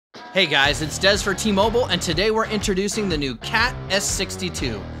Hey guys, it's Des for T-Mobile, and today we're introducing the new Cat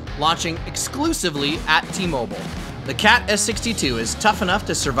S62, launching exclusively at T-Mobile. The Cat S62 is tough enough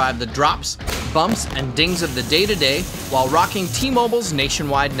to survive the drops, bumps, and dings of the day-to-day while rocking T-Mobile's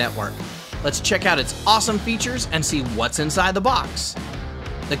nationwide network. Let's check out its awesome features and see what's inside the box.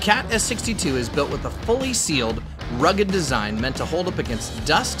 The Cat S62 is built with a fully sealed, rugged design meant to hold up against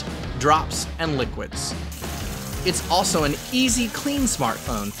dust, drops, and liquids. It's also an easy clean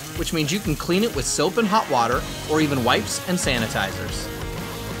smartphone, which means you can clean it with soap and hot water or even wipes and sanitizers.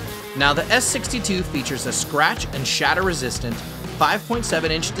 Now the S62 features a scratch and shatter resistant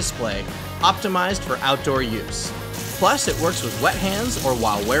 5.7-inch display optimized for outdoor use. Plus it works with wet hands or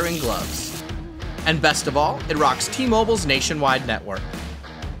while wearing gloves. And best of all, it rocks T-Mobile's nationwide network.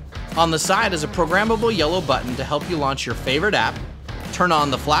 On the side is a programmable yellow button to help you launch your favorite app, turn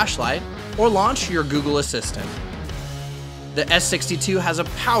on the flashlight, or launch your Google Assistant. The S62 has a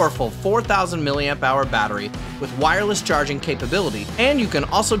powerful 4,000 mAh battery with wireless charging capability, and you can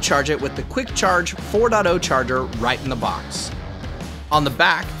also charge it with the Quick Charge 4.0 charger right in the box. On the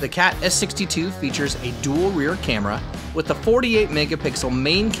back, the Cat S62 features a dual rear camera with a 48 megapixel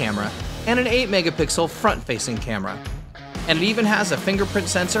main camera and an 8 megapixel front-facing camera. And it even has a fingerprint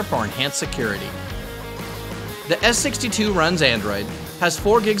sensor for enhanced security. The S62 runs Android, has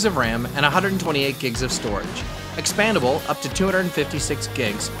 4 gigs of RAM and 128 gigs of storage, expandable up to 256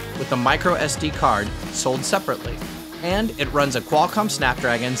 gigs with a micro SD card sold separately, and it runs a Qualcomm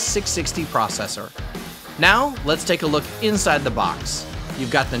Snapdragon 660 processor. Now, let's take a look inside the box. You've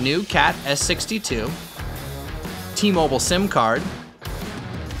got the new Cat S62, T-Mobile SIM card,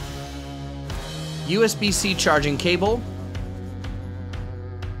 USB-C charging cable,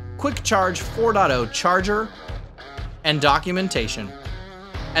 Quick Charge 4.0 charger, and documentation.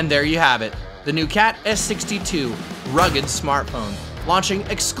 And there you have it, the new Cat S62 rugged smartphone, launching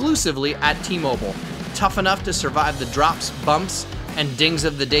exclusively at T-Mobile, tough enough to survive the drops, bumps, and dings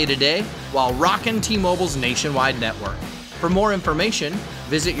of the day-to-day while rocking T-Mobile's nationwide network. For more information,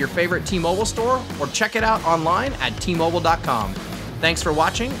 visit your favorite T-Mobile store or check it out online at tmobile.com. Thanks for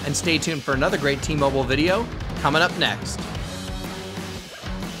watching, and stay tuned for another great T-Mobile video coming up next.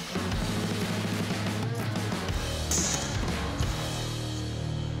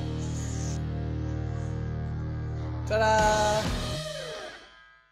 Ta-da!